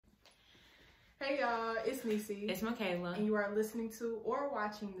Hey y'all, it's Nisi. It's Michaela. And you are listening to or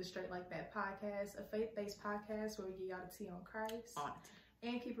watching the Straight Like That podcast, a faith-based podcast where we get y'all the tea on Christ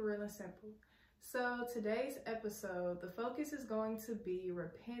and keep it real and simple. So today's episode, the focus is going to be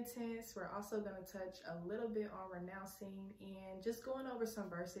repentance. We're also going to touch a little bit on renouncing and just going over some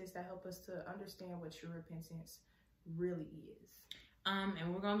verses that help us to understand what true repentance really is. And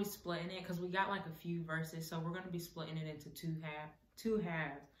we're going to be splitting it because we got like a few verses. So we're going to be splitting it into two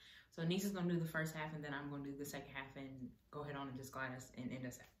halves. So Nisa's going to do the first half and then I'm going to do the second half and go ahead on and just glide us and end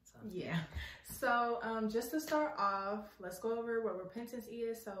us out. So, yeah. So just to start off, let's go over what repentance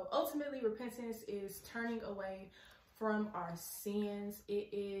is. So ultimately, repentance is turning away from our sins. It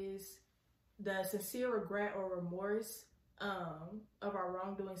is the sincere regret or remorse of our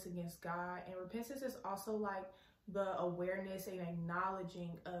wrongdoings against God. And repentance is also like the awareness and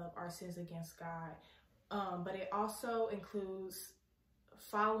acknowledging of our sins against God. But it also includes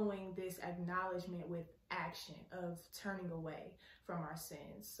following this acknowledgement with action of turning away from our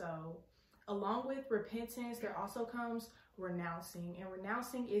sins. So along with repentance, there also comes renouncing. And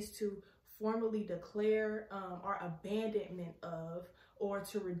renouncing is to formally declare our abandonment of, or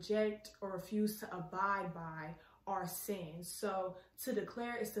to reject or refuse to abide by our sins. So to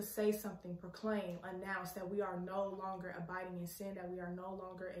declare is to say something, proclaim, announce that we are no longer abiding in sin, that we are no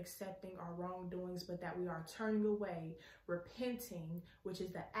longer accepting our wrongdoings, but that we are turning away, repenting, which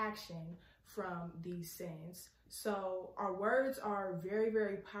is the action from these sins. So our words are very,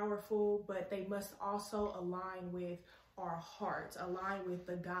 very powerful, but they must also align with our hearts, align with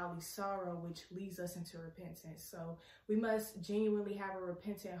the godly sorrow, which leads us into repentance. So we must genuinely have a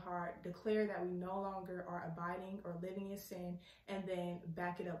repentant heart, declare that we no longer are abiding or living in sin, and then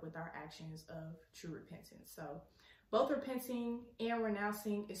back it up with our actions of true repentance. So both repenting and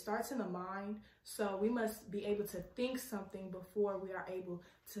renouncing, it starts in the mind. So we must be able to think something before we are able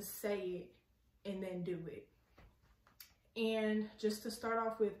to say it and then do it. And just to start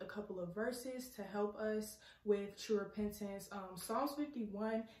off with a couple of verses to help us with true repentance, Psalms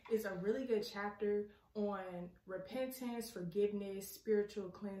 51 is a really good chapter on repentance, forgiveness, spiritual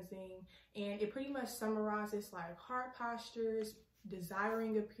cleansing, and it pretty much summarizes like heart postures,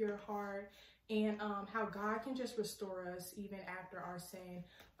 desiring a pure heart, and how God can just restore us even after our sin.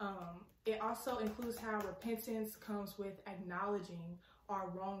 It also includes how repentance comes with acknowledging our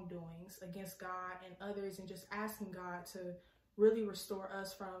wrongdoings against God and others, and just asking God to really restore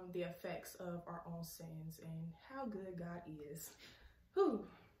us from the effects of our own sins and how good God is. Whew.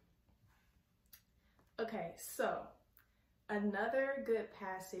 Okay, so another good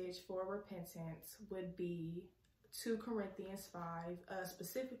passage for repentance would be 2 Corinthians 5,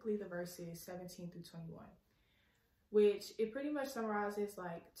 specifically the verses 17 through 21, which it pretty much summarizes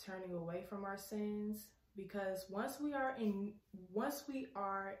like turning away from our sins. Because once we are in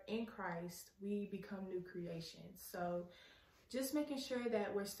Christ, we become new creations. So just making sure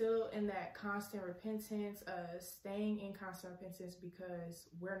that we're still in that constant repentance, staying in constant repentance, because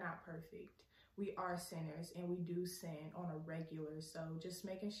we're not perfect. We are sinners and we do sin on a regular. So just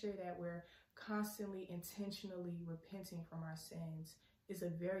making sure that we're constantly, intentionally repenting from our sins is a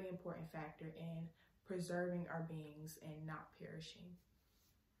very important factor in preserving our beings and not perishing.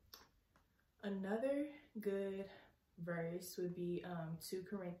 Another good verse would be 2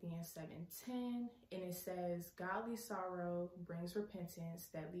 Corinthians 7:10, and it says, "Godly sorrow brings repentance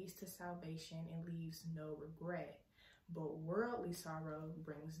that leads to salvation and leaves no regret, but worldly sorrow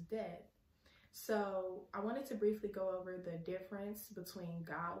brings death." So I wanted to briefly go over the difference between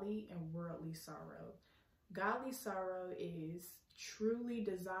godly and worldly sorrow. Godly sorrow is truly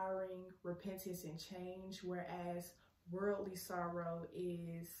desiring repentance and change, whereas worldly sorrow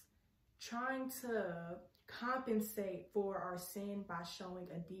is trying to compensate for our sin by showing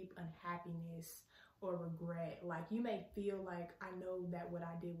a deep unhappiness or regret. Like, you may feel like, I know that what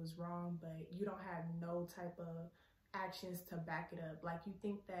I did was wrong, but you don't have no type of actions to back it up. Like, you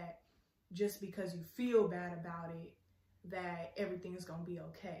think that just because you feel bad about it, that everything is going to be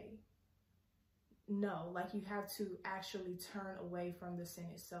okay. No, like, you have to actually turn away from the sin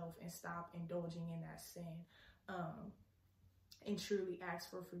itself and stop indulging in that sin. And truly ask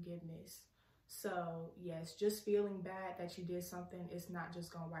for forgiveness. So yes, just feeling bad that you did something is not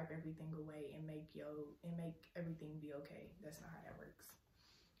just gonna wipe everything away and make everything be okay. That's not how that works.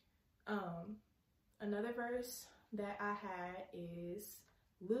 Another verse that I had is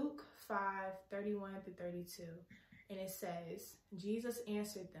Luke 5:31-32, and it says, "Jesus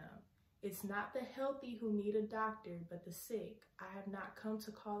answered them, 'It's not the healthy who need a doctor, but the sick. I have not come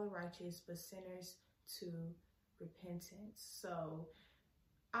to call the righteous, but sinners to repentance.'" So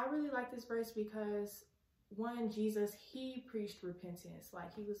I really like this verse because, one, Jesus, he preached repentance.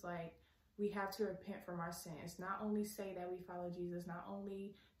 Like, he was like, we have to repent from our sins. Not only say that we follow Jesus, not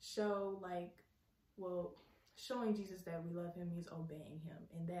only show showing Jesus that we love him means obeying him.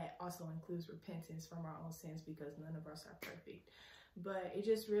 And that also includes repentance from our own sins, because none of us are perfect. But it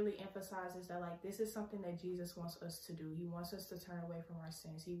just really emphasizes that this is something that Jesus wants us to do. He wants us to turn away from our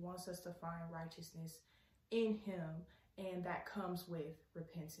sins. He wants us to find righteousness in him. And that comes with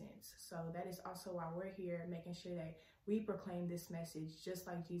repentance. So that is also why we're here, making sure that we proclaim this message just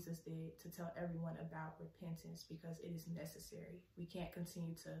like Jesus did, to tell everyone about repentance, because it is necessary. We can't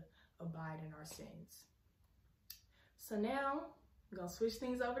continue to abide in our sins. So now I'm going to switch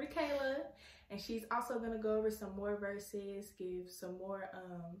things over to Kayla, and she's also going to go over some more verses, give some more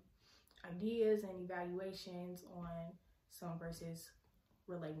ideas and evaluations on some verses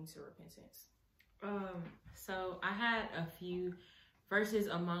relating to repentance. So I had a few verses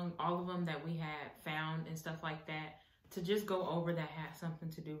among all of them that we had found and stuff like that to just go over that had something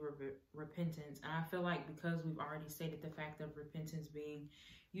to do with repentance. And I feel like because we've already stated the fact of repentance being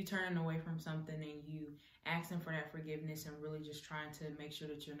you turning away from something and you asking for that forgiveness and really just trying to make sure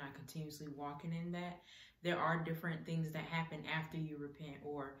that you're not continuously walking in that, there are different things that happen after you repent,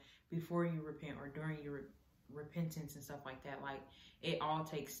 or before you repent, or during your repentance and stuff like that. Like, it all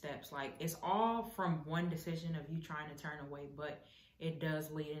takes steps. Like, it's all from one decision of you trying to turn away, but it does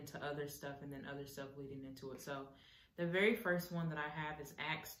lead into other stuff, and then other stuff leading into it. So the very first one that I have is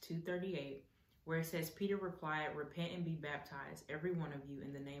Acts 2:38, where it says, Peter replied, repent and be baptized, every one of you,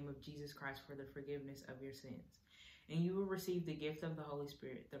 in the name of Jesus Christ for the forgiveness of your sins, and you will receive the gift of the Holy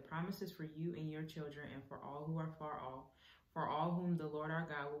Spirit. The promise is for you and your children, and for all who are far off, for all whom the Lord our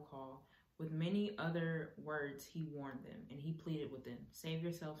God will call. With many other words he warned them, and he pleaded with them, save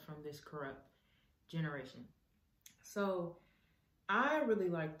yourselves from this corrupt generation. So I really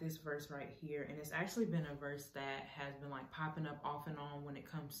like this verse right here, and it's actually been a verse that has been popping up off and on when it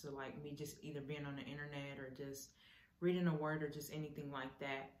comes to me just either being on the internet or just reading a word or just anything like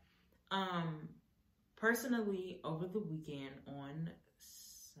that. Personally, over the weekend on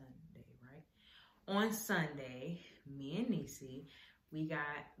Sunday, me and Niecy, we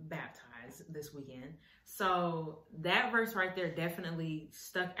got baptized this weekend. So that verse right there definitely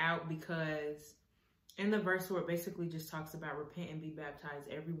stuck out, because in the verse where it basically just talks about repent and be baptized,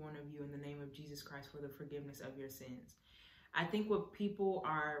 every one of you, in the name of Jesus Christ for the forgiveness of your sins. I think what people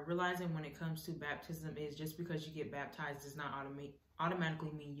are realizing when it comes to baptism is just because you get baptized does not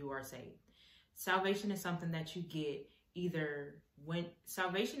automatically mean you are saved. Salvation is something that you get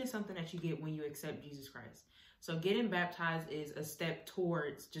when you accept Jesus Christ. So getting baptized is a step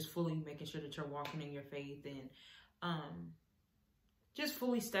towards just fully making sure that you're walking in your faith, and just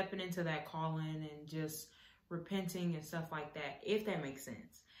fully stepping into that calling and just repenting and stuff like that, if that makes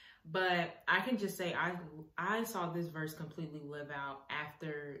sense. But I can just say I saw this verse completely live out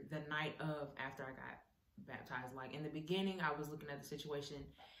after the night after I got baptized. Like, in the beginning, I was looking at the situation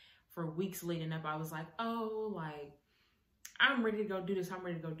for weeks leading up. I was like, I'm ready to go do this.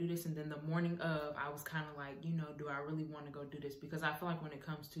 And then the morning of, I was kind of like, do I really want to go do this? Because I feel like when it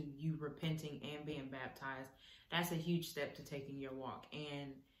comes to you repenting and being baptized, that's a huge step to take in your walk.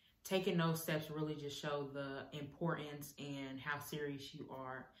 And taking those steps really just show the importance and how serious you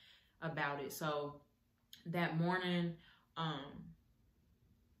are about it. So that morning,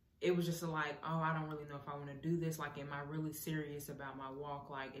 it was just I don't really know if I want to do this. Like, am I really serious about my walk?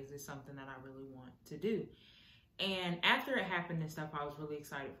 Like, is this something that I really want to do? And after it happened and stuff, I was really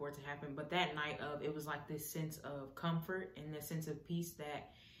excited for it to happen. But that night it was like this sense of comfort and this sense of peace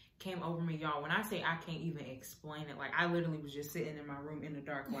that came over me, y'all. When I say I can't even explain it, I literally was just sitting in my room in the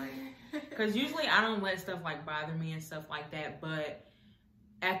dark, because usually I don't let stuff bother me and stuff like that. But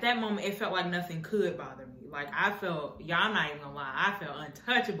at that moment, it felt like nothing could bother me. I felt, y'all, I'm not even gonna lie, I felt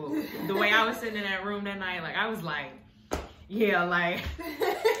untouchable. The way I was sitting in that room that night, I was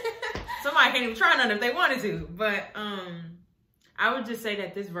somebody can't even try none if they wanted to. But I would just say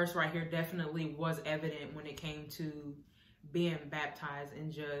that this verse right here definitely was evident when it came to being baptized,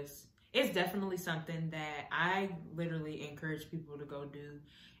 and it's definitely something that I literally encourage people to go do.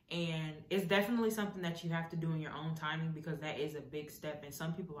 And it's definitely something that you have to do in your own timing, because that is a big step. And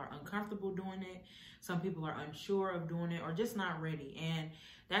some people are uncomfortable doing it. Some people are unsure of doing it, or just not ready. And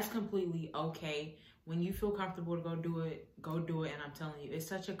that's completely okay. When you feel comfortable to go do it. And I'm telling you, it's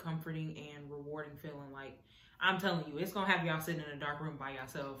such a comforting and rewarding feeling. I'm telling you, it's going to have y'all sitting in a dark room by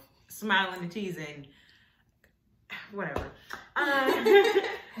yourself, smiling and cheesing, whatever.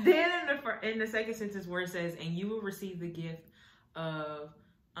 Then in the second sentence where it says, and you will receive the gift of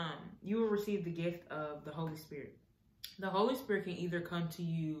the Holy Spirit. The Holy Spirit can either come to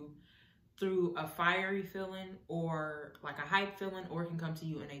you through a fiery feeling or like a hype feeling, or it can come to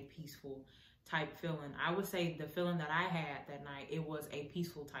you in a peaceful type feeling. I would say the feeling that I had that night, it was a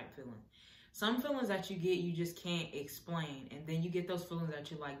peaceful type feeling. Some feelings that you get, you just can't explain. And then you get those feelings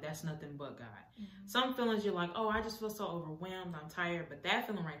that you're like, that's nothing but God. Mm-hmm. Some feelings you're like, oh, I just feel so overwhelmed, I'm tired. But that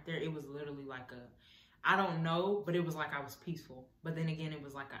feeling right there, it was literally like I don't know, but it was like I was peaceful. But then again, it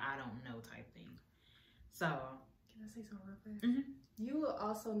was like I don't know type thing. So. Can I say something real fast? Mm-hmm. You will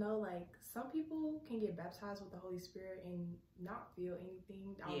also know, like, some people can get baptized with the Holy Spirit and not feel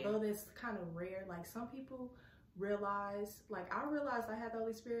anything. Although that's kind of rare. Like, some people realize, like, I realized I had the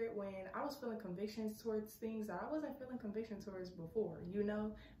Holy Spirit when I was feeling convictions towards things that I wasn't feeling conviction towards before, you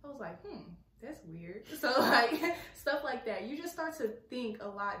know? I was like, that's weird. So, like, stuff like that. You just start to think a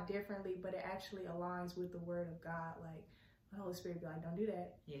lot differently, but it actually aligns with the Word of God. Like, the Holy Spirit be like, don't do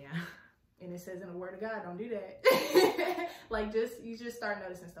that. Yeah. And it says in the Word of God, don't do that. Like, you just start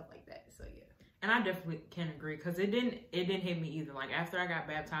noticing stuff like that. So, yeah. And I definitely can agree, because it didn't hit me either. Like, after I got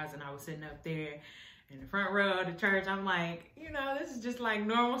baptized and I was sitting up there in the front row of the church, I'm like, you know, this is just like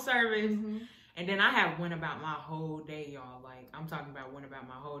normal service. Mm-hmm. And then I went about my whole day, y'all. Like, I'm talking about went about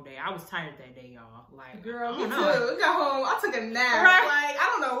my whole day. I was tired that day, y'all. Like, girl, me too. Got home, I took a nap. Right? Like, I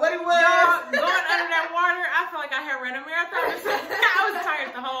don't know what it was. Y'all, going under that water, I felt like I had ran a marathon. I was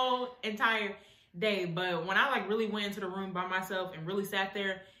tired the whole entire day. But when I like really went into the room by myself and really sat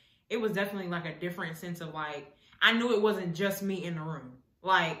there, it was definitely like a different sense of like, I knew it wasn't just me in the room.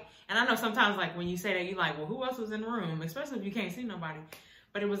 Like, and I know sometimes like when you say that, you're like, well, who else was in the room? Especially if you can't see nobody.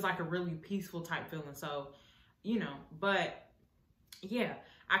 But it was like a really peaceful type feeling. So, you know, but yeah,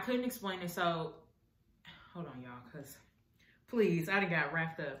 I couldn't explain it. So, hold on, y'all, because please, I done got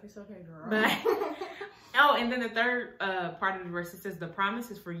wrapped up. It's okay, girl. But, oh, and then the third part of the verse, it says, the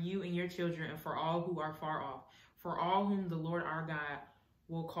promise is for you and your children and for all who are far off, for all whom the Lord our God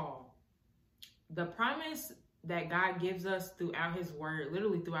will call. The promise that God gives us throughout his word,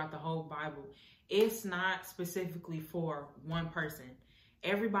 literally throughout the whole Bible, it's not specifically for one person.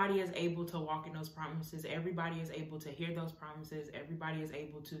 Everybody is able to walk in those promises. Everybody is able to hear those promises. Everybody is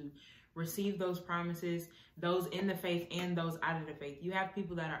able to receive those promises, those in the faith and those out of the faith. You have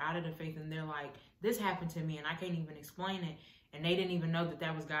people that are out of the faith and they're like, this happened to me and I can't even explain it. And they didn't even know that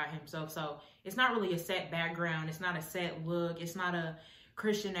that was God himself. So it's not really a set background. It's not a set look. It's not a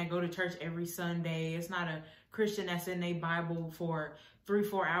Christian that go to church every Sunday. It's not a Christian that's in their Bible for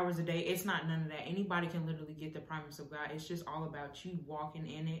 3-4 hours a day. It's not none of that. Anybody can literally get the promise of God. It's just all about you walking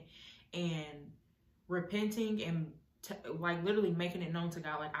in it and repenting and like literally making it known to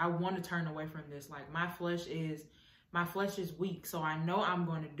God. Like, I want to turn away from this. Like, my flesh is weak. So I know I'm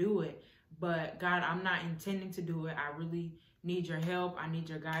going to do it, but God, I'm not intending to do it. I really need your help. I need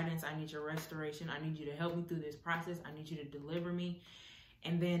your guidance. I need your restoration. I need you to help me through this process. I need you to deliver me.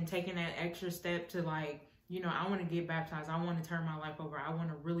 And then taking that extra step to like, you know, I want to get baptized. I want to turn my life over. I want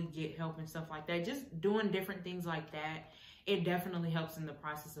to really get help and stuff like that. Just doing different things like that, it definitely helps in the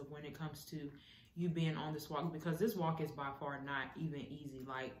process of when it comes to you being on this walk, because this walk is by far not even easy.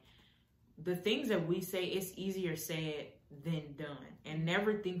 Like, the things that we say, it's easier said than done. And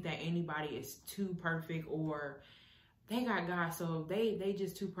never think that anybody is too perfect or they got God, so they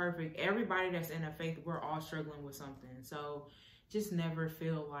just too perfect. Everybody that's in a faith, we're all struggling with something. So just never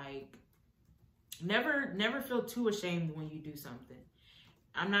feel like, never feel too ashamed when you do something.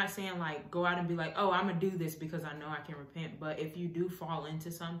 I'm not saying like go out and be like, oh, I'm gonna do this because I know I can repent. But if you do fall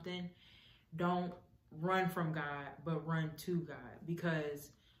into something, don't run from God, but run to God. Because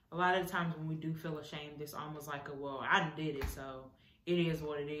a lot of the times when we do feel ashamed, it's almost like well, I did it, so it is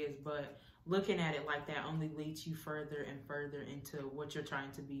what it is. But looking at it like that only leads you further and further into what you're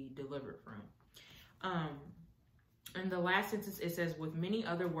trying to be delivered from. In the last sentence, it says, with many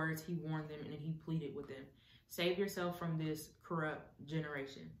other words, he warned them and he pleaded with them. Save yourself from this corrupt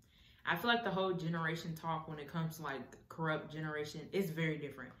generation. I feel like the whole generation talk when it comes to like corrupt generation is very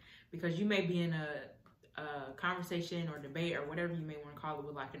different, because you may be in a conversation or debate or whatever you may want to call it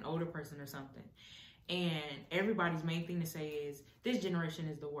with like an older person or something. And everybody's main thing to say is, this generation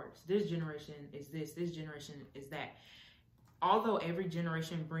is the worst. This generation is this generation is that. Although every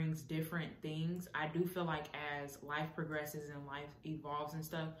generation brings different things, I do feel like as life progresses and life evolves and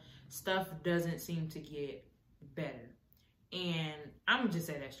stuff doesn't seem to get better. And I'm gonna just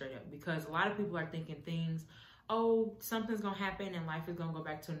say that straight up, because a lot of people are thinking things, oh, something's gonna happen and life is gonna go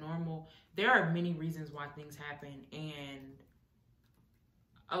back to normal. There are many reasons why things happen, and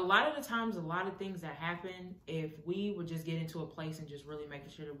a lot of the times, a lot of things that happen, if we would just get into a place and just really making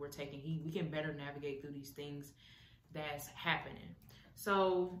sure that we're taking heed, we can better navigate through these things that's happening.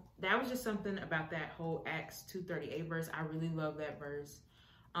 So that was just something about that whole Acts 2:38 verse. I really love that verse.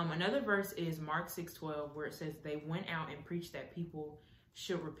 Another verse is Mark 6:12, where it says they went out and preached that people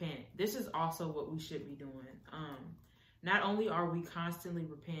should repent. This is also what we should be doing. Not only are we constantly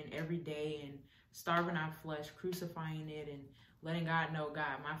repenting every day and starving our flesh, crucifying it, and letting God know,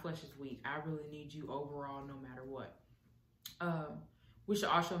 God, my flesh is weak. I really need you overall, no matter what. We should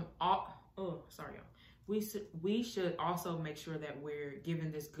also, we should also make sure that we're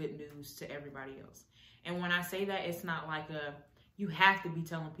giving this good news to everybody else. And when I say that, it's not like you have to be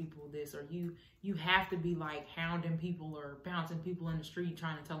telling people this, or you have to be like hounding people or bouncing people in the street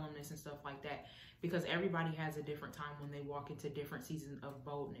trying to tell them this and stuff like that, because everybody has a different time when they walk into different seasons of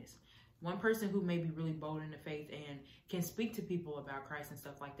boldness. One person who may be really bold in the faith and can speak to people about Christ and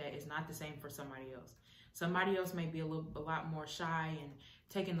stuff like that is not the same for somebody else. Somebody else may be a lot more shy and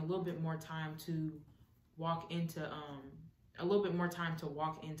taking a little bit more time to walk into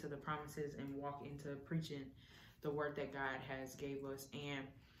the promises and walk into preaching the word that God has gave us. And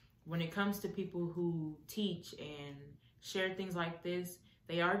when it comes to people who teach and share things like this,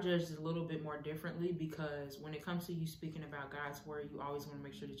 they are judged a little bit more differently, because when it comes to you speaking about God's word, you always want to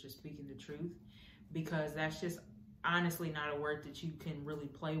make sure that you're speaking the truth, because that's just honestly not a word that you can really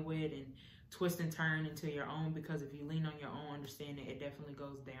play with and twist and turn into your own, because if you lean on your own understanding, it definitely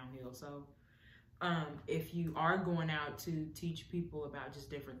goes downhill. So if you are going out to teach people about just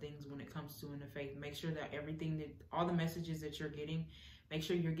different things when it comes to in the faith, make sure that all the messages that you're getting, make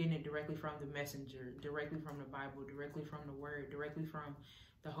sure you're getting it directly from the messenger, directly from the Bible, directly from the word, directly from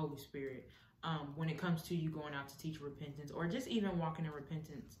the Holy Spirit. When it comes to you going out to teach repentance, or just even walking in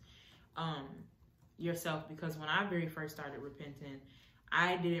repentance yourself, because when I very first started repenting,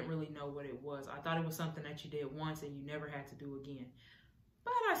 I didn't really know what it was. I thought it was something that you did once and you never had to do again.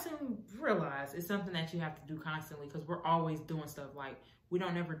 But I soon realized it's something that you have to do constantly, because we're always doing stuff. Like, we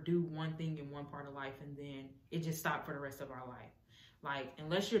don't ever do one thing in one part of life and then it just stopped for the rest of our life. Like,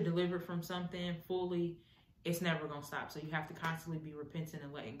 unless you're delivered from something fully, it's never going to stop. So you have to constantly be repenting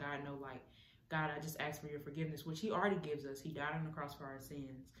and letting God know, like, God, I just ask for your forgiveness, which he already gives us. He died on the cross for our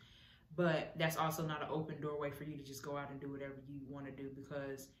sins. But that's also not an open doorway for you to just go out and do whatever you want to do,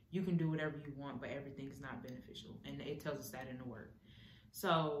 because you can do whatever you want, but everything is not beneficial. And it tells us that in the word.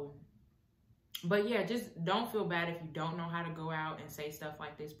 So, but yeah, just don't feel bad if you don't know how to go out and say stuff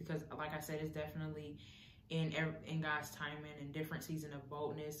like this, because like I said, it's definitely in God's timing and different season of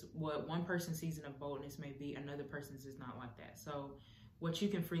boldness. What one person's season of boldness may be, another person's is not like that. So what you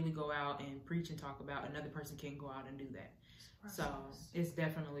can freely go out and preach and talk about, another person can't go out and do that. So it's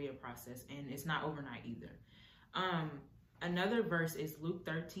definitely a process, and it's not overnight either. Another verse is Luke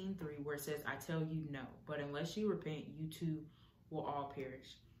 13:3, where it says, I tell you no, but unless you repent, you too will all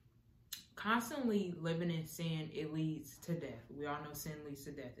perish. Constantly living in sin, it leads to death. We all know sin leads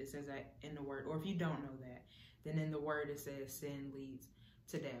to death. It says that in the word. Or if you don't know that, then in the word it says sin leads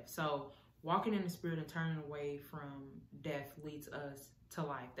to death. So walking in the spirit and turning away from death leads us to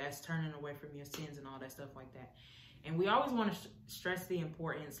life. That's turning away from your sins and all that stuff like that. And we always want to stress the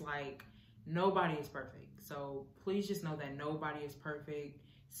importance, like, nobody is perfect. So please just know that nobody is perfect.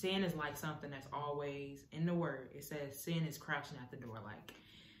 Sin is like something that's always in the word. It says sin is crouching at the door. Like,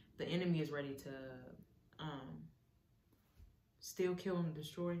 the enemy is ready to steal, kill, and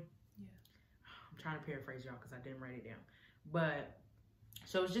destroy. Yeah. I'm trying to paraphrase y'all because I didn't write it down. But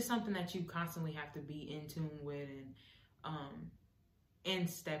so it's just something that you constantly have to be in tune with and in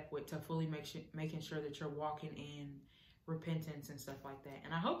step with, to fully making sure that you're walking in repentance and stuff like that.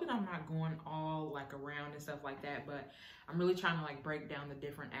 And I hope that I'm not going all like around and stuff like that, but I'm really trying to like break down the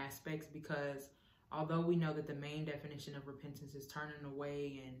different aspects, because although we know that the main definition of repentance is turning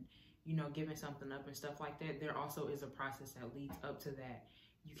away and, you know, giving something up and stuff like that, there also is a process that leads up to that.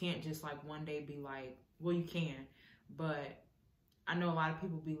 You can't just like one day be like, well, you can, but I know a lot of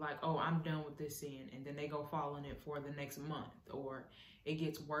people be like, oh, I'm done with this sin, and then they go fall in it for the next month, or it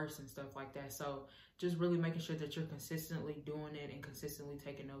gets worse and stuff like that. So just really making sure that you're consistently doing it and consistently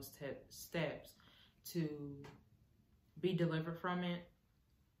taking those steps to be delivered from it.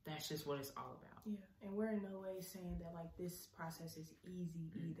 That's just what it's all about. Yeah, and we're in no way saying that like this process is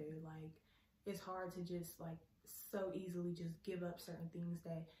easy either. Like, it's hard to just like so easily just give up certain things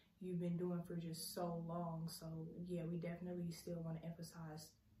that you've been doing for just so long. So yeah, we definitely still want to emphasize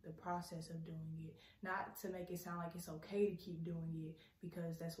the process of doing it, not to make it sound like it's okay to keep doing it,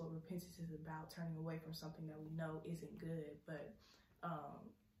 because that's what repentance is about, turning away from something that we know isn't good, but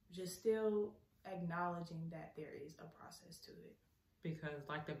just still acknowledging that there is a process to it. Because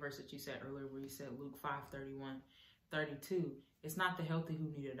like the verse that you said earlier, where you said Luke 5:31-32, it's not the healthy who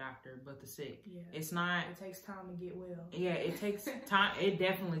need a doctor, but the sick. Yeah. It's not. It takes time to get well. Yeah, it takes time. It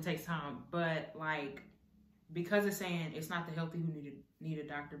definitely takes time. But like, because it's saying it's not the healthy need a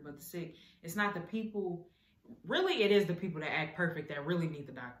doctor but the sick. It's not the people, really it is the people that act perfect that really need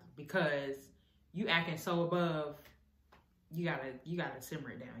the doctor, because you acting so above, you gotta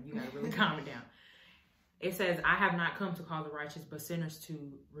simmer it down. You gotta really calm it down. It says, I have not come to call the righteous but sinners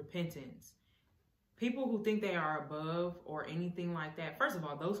to repentance. People who think they are above or anything like that, first of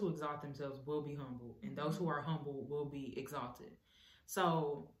all, those who exalt themselves will be humble, and those who are humble will be exalted.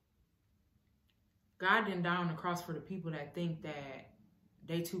 So God didn't die on the cross for the people that think that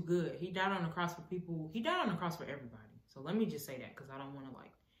they too good. He died on the cross for people. He died on the cross for everybody. So let me just say that, because I don't want to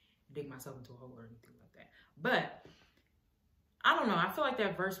like dig myself into a hole or anything like that. But I don't know. I feel like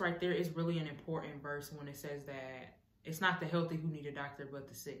that verse right there is really an important verse when it says that it's not the healthy who need a doctor, but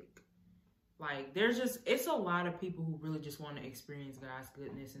the sick. Like, it's a lot of people who really just want to experience God's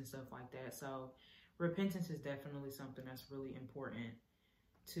goodness and stuff like that. So repentance is definitely something that's really important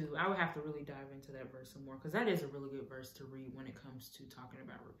to, I would have to really dive into that verse some more, because that is a really good verse to read when it comes to talking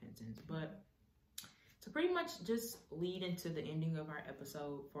about repentance. But to pretty much just lead into the ending of our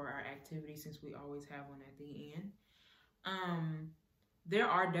episode for our activity, since we always have one at the end. There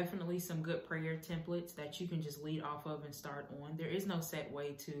are definitely some good prayer templates that you can just lead off of and start on. There is no set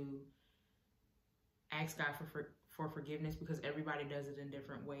way to ask God for forgiveness, because everybody does it in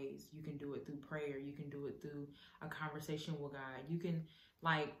different ways. You can do it through prayer. You can do it through a conversation with God. You can,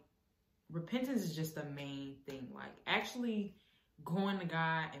 like, repentance is just the main thing. Like, actually going to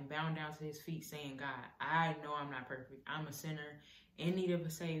God and bowing down to his feet saying, God, I know I'm not perfect. I'm a sinner in need of a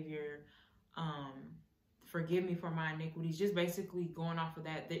savior. Forgive me for my iniquities. Just basically going off of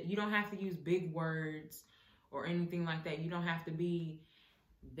that you don't have to use big words or anything like that. You don't have to be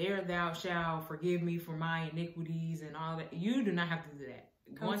there, thou shalt forgive me for my iniquities and all that. You do not have to do that.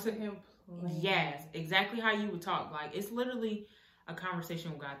 Come to him plain. Yes, exactly how you would talk. Like, it's literally a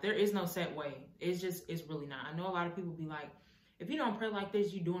conversation with God. There is no set way. It's really not. I know a lot of people be like, if you don't pray like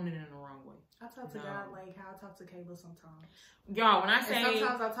this, you're doing it in the wrong way. I talk to God like how I talk to Caleb sometimes. Y'all, when I say, and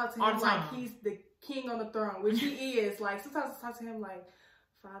sometimes I talk to him like he's the king on the throne, which he is. Like, sometimes I talk to him like,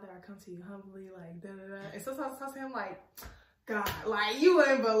 Father, I come to you humbly, like, da da da. And sometimes I talk to him like, God, like, you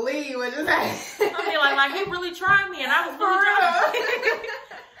wouldn't believe what just happened. I mean, like he really tried me, and I was really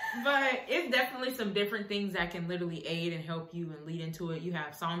trying. But it's definitely some different things that can literally aid and help you and lead into it. You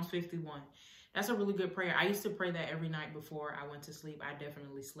have Psalms 51. That's a really good prayer. I used to pray that every night before I went to sleep. I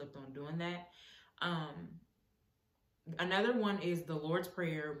definitely slipped on doing that. Another one is the Lord's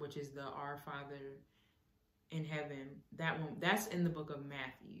Prayer, which is the Our Father in Heaven. That one, that's in the book of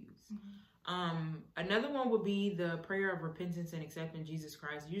Matthew. Another one would be the prayer of repentance and accepting Jesus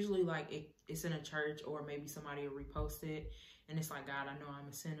Christ. Usually, like, it's in a church, or maybe somebody will repost it, and it's like, God, I know I'm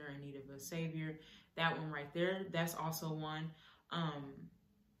a sinner in need of a savior. That one right there, that's also one.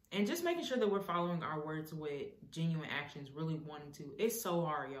 And just making sure that we're following our words with genuine actions, really wanting to. It's so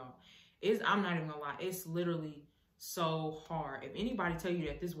hard, y'all. I'm not even gonna lie. It's literally so hard. If anybody tell you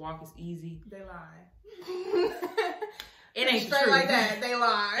that this walk is easy, they lie. It ain't straight true. Like that. They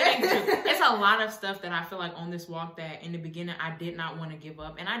lie. It ain't true. It's a lot of stuff that I feel like on this walk that in the beginning I did not want to give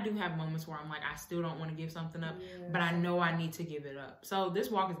up. And I do have moments where I'm like, I still don't want to give something up, but I know I need to give it up. So this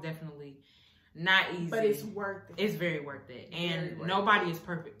walk is definitely not easy. But it's worth it. It's very worth it. And nobody is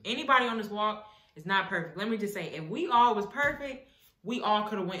perfect. Anybody on this walk is not perfect. Let me just say, if we all was perfect, we all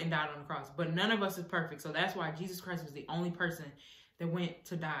could have went and died on the cross. But none of us is perfect. So that's why Jesus Christ was the only person that went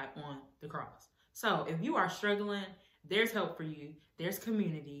to die on the cross. So if you are struggling, there's help for you. There's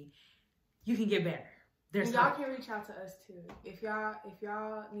community. You can get better. And y'all can reach out to us too. If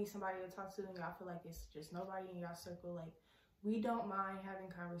y'all need somebody to talk to and y'all feel like it's just nobody in y'all circle, like, we don't mind having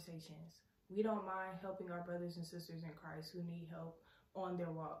conversations. We don't mind helping our brothers and sisters in Christ who need help on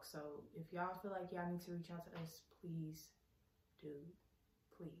their walk. So if y'all feel like y'all need to reach out to us, please do.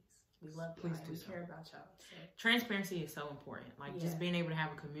 Please. We love y'all. We care about y'all. So. Transparency is so important. Like, just being able to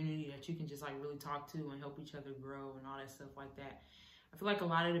have a community that you can just, like, really talk to and help each other grow and all that stuff like that. I feel like a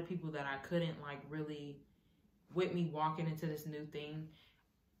lot of the people that I couldn't, like, really, with me walking into this new thing,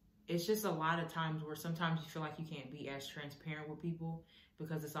 it's just a lot of times where sometimes you feel like you can't be as transparent with people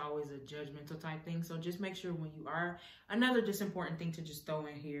because it's always a judgmental type thing. So just make sure when you are, another just important thing to just throw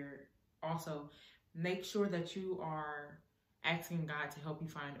in here also, make sure that you are asking God to help you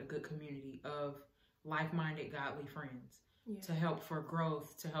find a good community of like-minded, godly friends to help for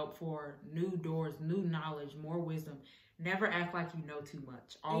growth, to help for new doors, new knowledge, more wisdom. Never act like you know too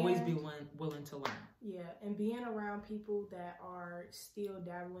much. Always be willing to learn. Yeah, and being around people that are still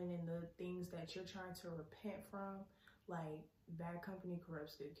dabbling in the things that you're trying to repent from, like, bad company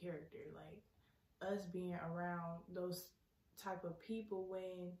corrupts good character. Like, us being around those type of people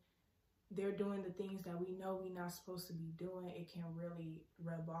when they're doing the things that we know we're not supposed to be doing, it can really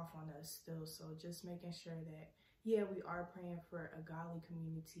rub off on us still. So just making sure that, yeah, we are praying for a godly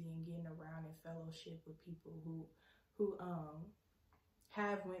community and getting around in fellowship with people who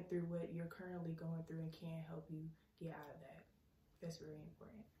have went through what you're currently going through and can help you get out of that. That's very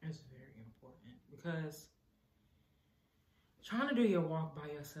important. It's very important because trying to do your walk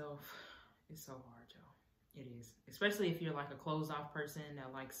by yourself is so hard, y'all. It is. Especially if you're like a closed off person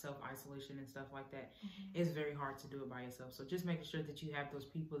that likes self-isolation and stuff like that. It's very hard to do it by yourself. So just making sure that you have those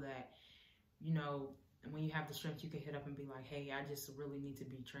people that, you know, when you have the strength, you can hit up and be like, hey, I just really need to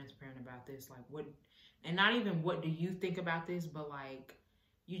be transparent about this. Like what, and not even what do you think about this, but like,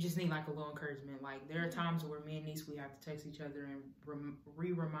 you just need like a little encouragement. Like there are times where me and niece, we have to text each other and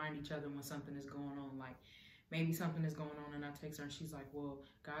remind each other when something is going on. Like maybe something is going on and I text her and she's like, well,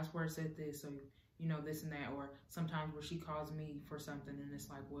 God's word said this, so you know, this and that. Or sometimes where she calls me for something and it's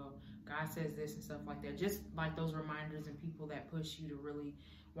like, well, God says this and stuff like that. Just like those reminders and people that push you to really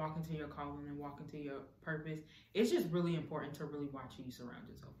walk into your calling and walk into your purpose. It's just really important to really watch who you surround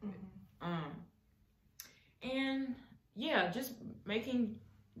yourself with. And yeah, just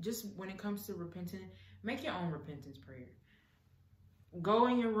when it comes to repenting, make your own repentance prayer. Go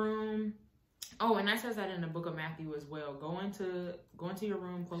in your room. Oh, and that says that in the book of Matthew as well. Go into your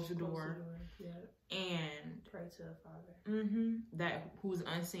room, close the door, and pray to the Father. That who's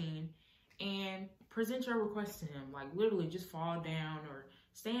unseen, and present your request to him. Like literally just fall down or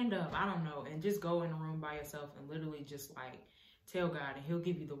stand up, I don't know, and just go in a room by yourself and literally just like tell God, and he'll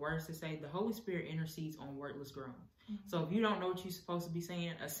give you the words to say. The Holy Spirit intercedes on wordless groans. So if you don't know what you're supposed to be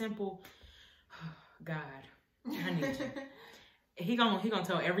saying, a simple, God, I need you. He gonna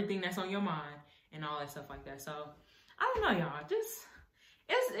tell everything that's on your mind and all that stuff like that. So I don't know, y'all. Just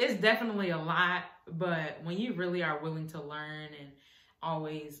it's definitely a lot, but when you really are willing to learn and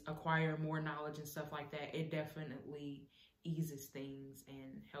always acquire more knowledge and stuff like that, it definitely eases things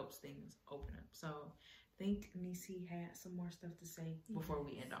and helps things open up. So I think Nisi had some more stuff to say before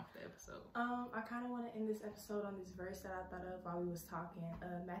we end off the episode. I kind of want to end this episode on this verse that I thought of while we was talking.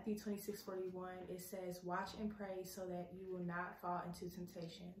 Matthew 26:41, it says, watch and pray so that you will not fall into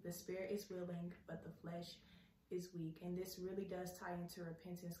temptation. The spirit is willing, but the flesh is weak. And this really does tie into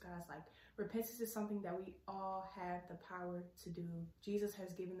repentance, guys. Like, repentance is something that we all have the power to do. Jesus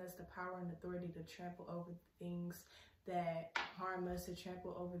has given us the power and authority to trample over things that harm us, to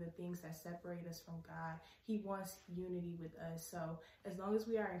trample over the things that separate us from God. He wants unity with us. So as long as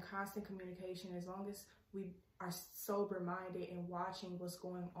we are in constant communication, as long as we are sober-minded and watching what's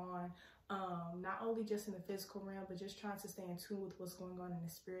going on, not only just in the physical realm, but just trying to stay in tune with what's going on in the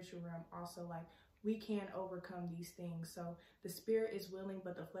spiritual realm also, like, we can overcome these things. So the spirit is willing,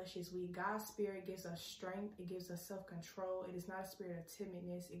 but the flesh is weak. God's spirit gives us strength. It gives us self-control. It is not a spirit of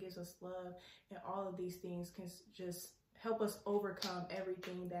timidness. It gives us love. And all of these things can just help us overcome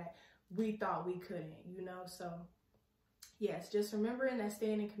everything that we thought we couldn't, you know? So yes, just remembering that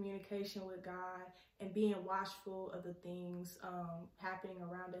staying in communication with God and being watchful of the things happening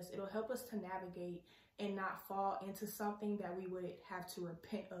around us, it'll help us to navigate and not fall into something that we would have to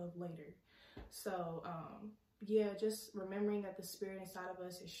repent of later. So, yeah, just remembering that the spirit inside of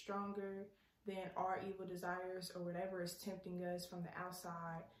us is stronger than our evil desires or whatever is tempting us from the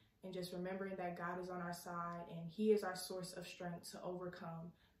outside. And just remembering that God is on our side and he is our source of strength to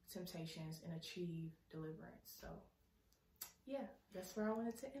overcome temptations and achieve deliverance. So, yeah, that's where I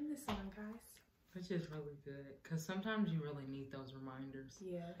wanted to end this on, guys. Which is really good. Because sometimes you really need those reminders.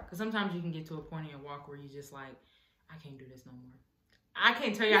 Yeah. Because sometimes you can get to a point in your walk where you just like, I can't do this no more. I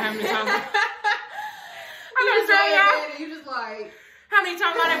can't tell y'all how many times. You just like how many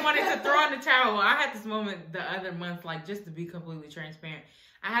times I didn't want to throw in the towel. I had this moment the other month, like just to be completely transparent.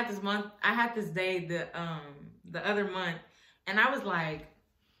 I had this day the other month, and I was like,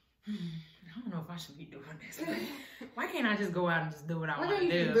 I don't know if I should be doing this. Why can't I just go out and just do what I want to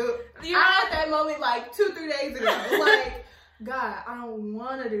do? You know? I had that moment like 2-3 days ago. Like, God, I don't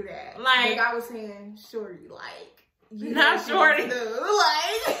want to do that. Like I was saying, shorty, like. You not shorty.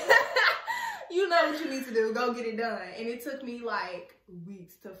 Like, you know what you need to do. Go get it done. And it took me like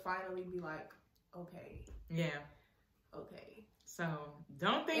weeks to finally be like, okay. Yeah. Okay. So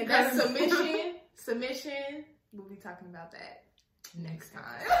don't think and that's submission. We'll be talking about that next time.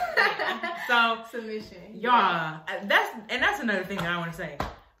 Yeah. So submission. Y'all, that's another thing that I want to say.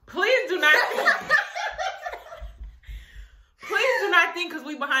 Please do not think because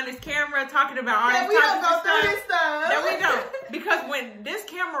we behind this camera talking about all this stuff. That we don't. Because when this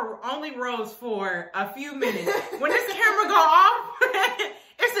camera only rolls for a few minutes, when this camera go off,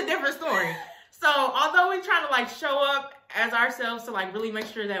 it's a different story. So although we try to like show up as ourselves to like really make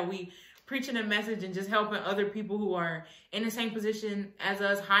sure that we preaching a message and just helping other people who are in the same position as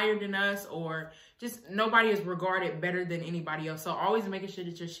us, higher than us, or just nobody is regarded better than anybody else. So always making sure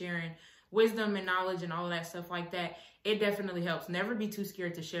that you're sharing wisdom and knowledge and all of that stuff like that. It definitely helps. Never be too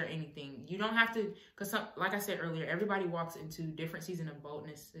scared to share anything. You don't have to, because like I said earlier, everybody walks into different seasons of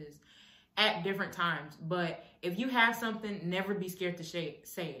boldnesses at different times. But if you have something, never be scared to say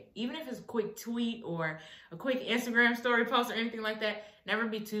it. Even if it's a quick tweet or a quick Instagram story post or anything like that, never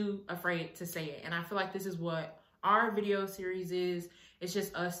be too afraid to say it. And I feel like this is what our video series is. It's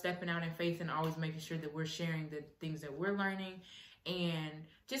just us stepping out in faith and always making sure that we're sharing the things that we're learning and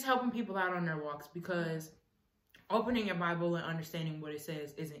just helping people out on their walks, because opening your Bible and understanding what it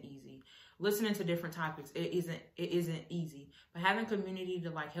says isn't easy. Listening to different topics, it isn't easy. But having community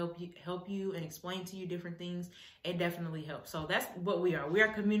to like help you and explain to you different things, it definitely helps. So that's what we are. We are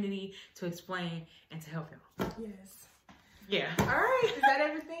a community to explain and to help y'all. Yes. Yeah. All right. Is that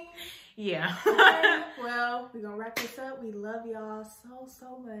everything? Yeah. Okay. Well, we're going to wrap this up. We love y'all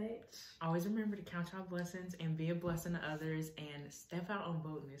so much. Always remember to count your blessings and be a blessing to others and step out on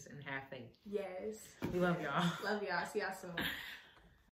boldness and have faith. Yes. We love y'all. Love y'all. See y'all soon.